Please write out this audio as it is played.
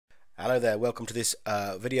Hello there, welcome to this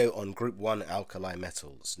video on Group 1 alkali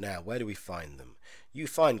metals. Now, where do we find them? You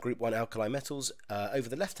find Group 1 alkali metals over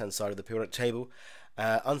the left hand side of the periodic table,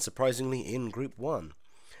 unsurprisingly in Group 1.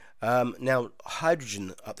 Now,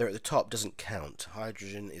 hydrogen up there at the top doesn't count.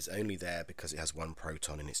 Hydrogen is only there because it has one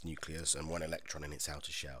proton in its nucleus and one electron in its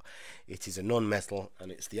outer shell. It is a non-metal,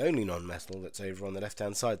 and it's the only non-metal that's over on the left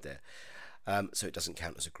hand side there. So it doesn't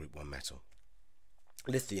count as a Group 1 metal.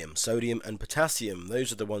 Lithium, sodium and potassium,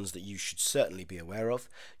 those are the ones that you should certainly be aware of.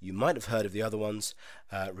 You might have heard of the other ones,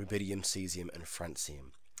 rubidium, cesium and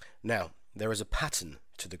francium. Now, there is a pattern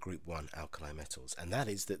to the Group 1 alkali metals, and that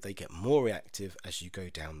is that they get more reactive as you go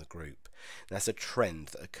down the group. That's a trend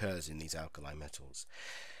that occurs in these alkali metals.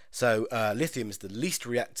 So lithium is the least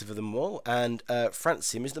reactive of them all, and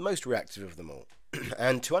francium is the most reactive of them all.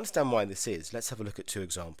 And to understand why this is, let's have a look at two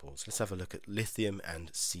examples. Let's have a look at lithium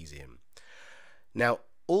and cesium. Now,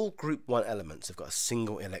 all Group 1 elements have got a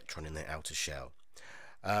single electron in their outer shell.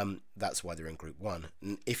 That's why they're in Group 1.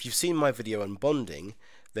 And if you've seen my video on bonding,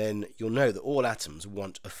 then you'll know that all atoms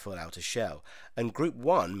want a full outer shell. And Group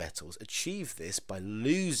 1 metals achieve this by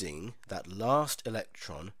losing that last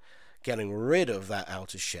electron, getting rid of that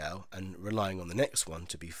outer shell, and relying on the next one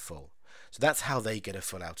to be full. So that's how they get a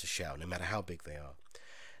full outer shell, no matter how big they are.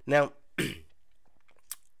 Now,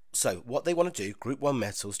 so what they want to do, Group 1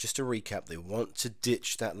 metals, just to recap, they want to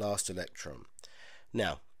ditch that last electron.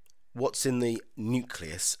 Now, what's in the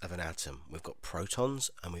nucleus of an atom? We've got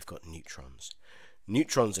protons and we've got neutrons.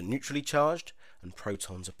 Neutrons are neutrally charged and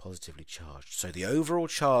protons are positively charged. So the overall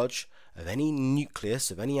charge of any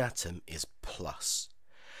nucleus of any atom is plus.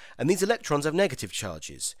 And these electrons have negative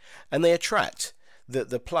charges, and they attract.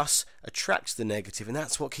 The plus attracts the negative, and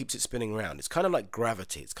that's what keeps it spinning around. It's kind of like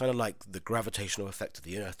gravity. It's kind of like the gravitational effect of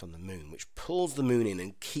the Earth on the Moon, which pulls the Moon in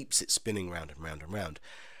and keeps it spinning round and round and round.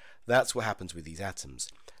 That's what happens with these atoms.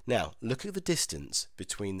 Now, look at the distance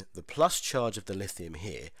between the plus charge of the lithium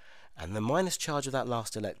here and the minus charge of that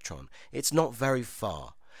last electron. It's not very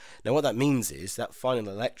far. Now, what that means is that final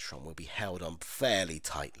electron will be held on fairly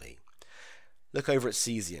tightly. Look over at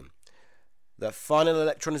cesium. The final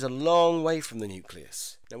electron is a long way from the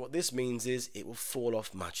nucleus. Now what this means is it will fall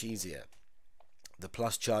off much easier. The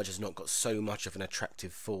plus charge has not got so much of an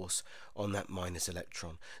attractive force on that minus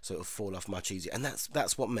electron, so it will fall off much easier. And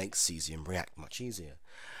that's what makes cesium react much easier.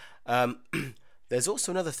 There's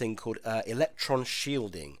also another thing called electron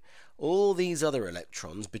shielding. All these other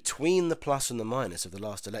electrons between the plus and the minus of the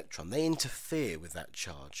last electron, they interfere with that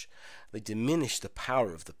charge. They diminish the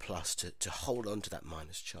power of the plus to hold on to that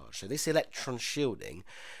minus charge. So this electron shielding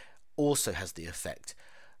also has the effect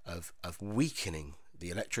of weakening the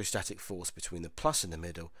electrostatic force between the plus in the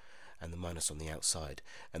middle and the minus on the outside.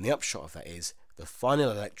 And the upshot of that is the final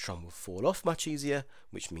electron will fall off much easier,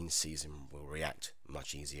 which means cesium will react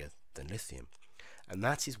much easier than lithium. And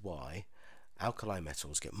that is why alkali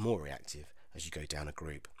metals get more reactive as you go down a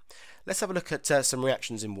group. Let's have a look at some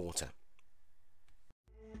reactions in water.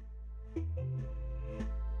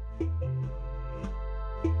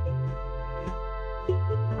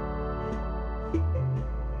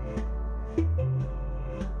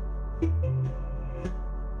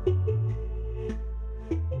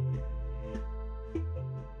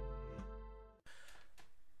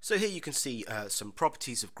 So here you can see some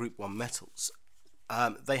properties of Group 1 metals.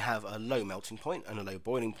 They have a low melting point and a low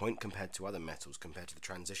boiling point compared to other metals, compared to the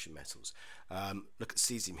transition metals. Look at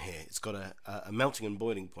cesium here. It's got a melting and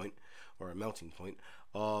boiling point, or a melting point,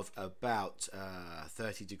 of about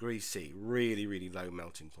 30 degrees C. Really, really low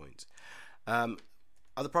melting point.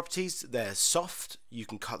 Other properties, they're soft. You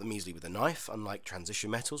can cut them easily with a knife, unlike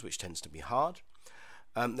transition metals, which tends to be hard.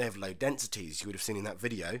 They have low densities. You would have seen in that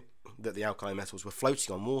video that the alkali metals were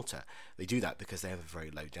floating on water. They do that because they have a very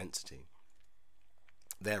low density.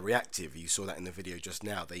 They're reactive. You saw that in the video just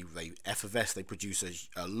now. They effervesce. They produce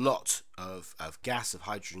a lot of gas, of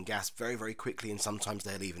hydrogen gas, very, very quickly, and sometimes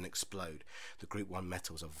they'll even explode. The Group 1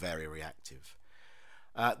 metals are very reactive.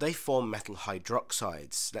 They form metal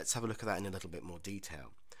hydroxides. Let's have a look at that in a little bit more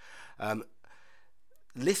detail.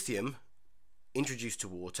 Lithium introduced to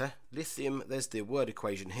water. Lithium, there's the word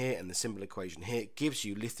equation here and the symbol equation here, gives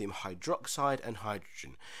you lithium hydroxide and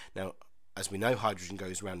hydrogen. Now, as we know, hydrogen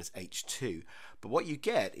goes around as H2, but what you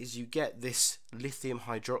get is you get this lithium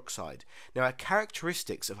hydroxide. Now, our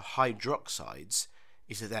characteristics of hydroxides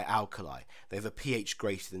is that they're alkali. They have a pH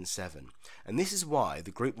greater than 7. And this is why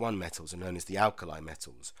the Group 1 metals are known as the alkali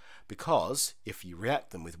metals, because if you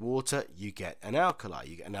react them with water, you get an alkali,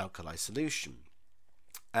 you get an alkali solution.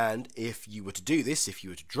 And if you were to do this, if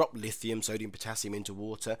you were to drop lithium, sodium, potassium into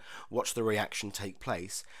water, watch the reaction take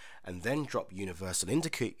place, and then drop universal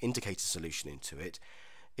indicator solution into it,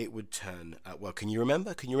 it would turn, well, can you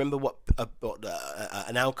remember? Can you remember what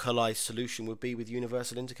an alkali solution would be with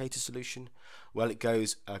universal indicator solution? Well, it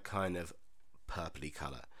goes a kind of purpley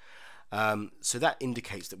colour. So that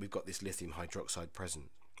indicates that we've got this lithium hydroxide present.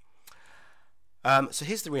 So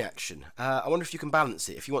here's the reaction. I wonder if you can balance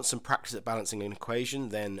it. If you want some practice at balancing an equation,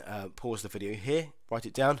 then pause the video here, write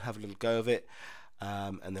it down, have a little go of it,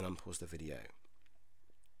 and then unpause the video.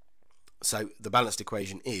 So the balanced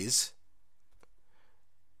equation is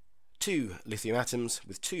 2 lithium atoms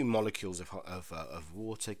with 2 molecules of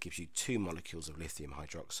water gives you 2 molecules of lithium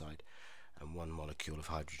hydroxide and 1 molecule of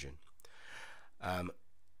hydrogen.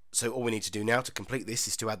 So all we need to do now to complete this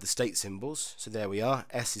is to add the state symbols. So there we are.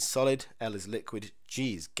 S is solid, L is liquid,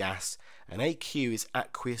 G is gas, and AQ is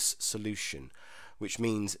aqueous solution, which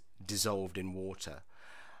means dissolved in water.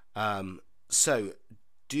 So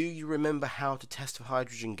do you remember how to test for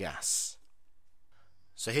hydrogen gas?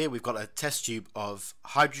 So here we've got a test tube of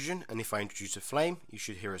hydrogen, and if I introduce a flame, you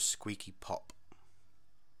should hear a squeaky pop.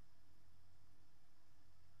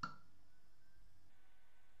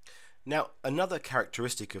 Now, another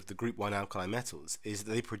characteristic of the group 1 alkali metals is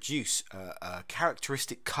that they produce a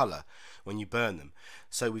characteristic colour when you burn them.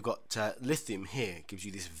 So we've got lithium here, gives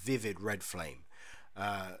you this vivid red flame.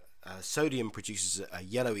 Sodium produces a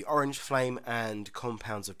yellowy orange flame, and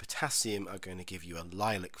compounds of potassium are going to give you a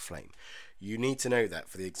lilac flame. You need to know that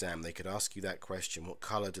for the exam. They could ask you that question: what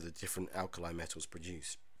colour do the different alkali metals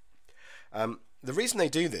produce? The reason they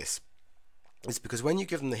do this is because when you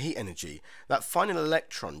give them the heat energy, that final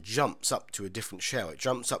electron jumps up to a different shell. It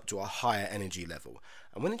jumps up to a higher energy level,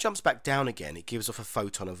 and when it jumps back down again, it gives off a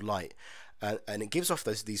photon of light, and it gives off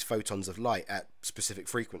these photons of light at specific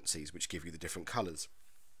frequencies, which give you the different colours.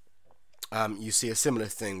 You see a similar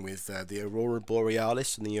thing with the aurora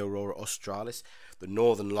borealis and the aurora australis, the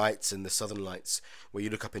northern lights and the southern lights, where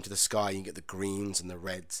you look up into the sky and you get the greens and the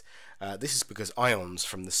reds. This is because ions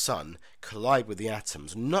from the sun collide with the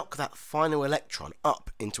atoms, knock that final electron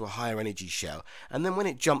up into a higher energy shell, and then when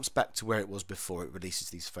it jumps back to where it was before, it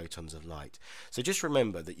releases these photons of light. So just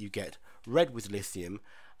remember that you get red with lithium,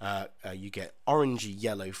 you get orangey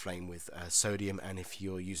yellow flame with sodium, and if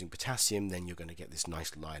you're using potassium, then you're going to get this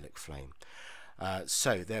nice lilac flame.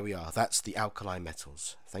 So there we are. That's the alkali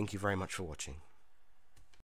metals. Thank you very much for watching.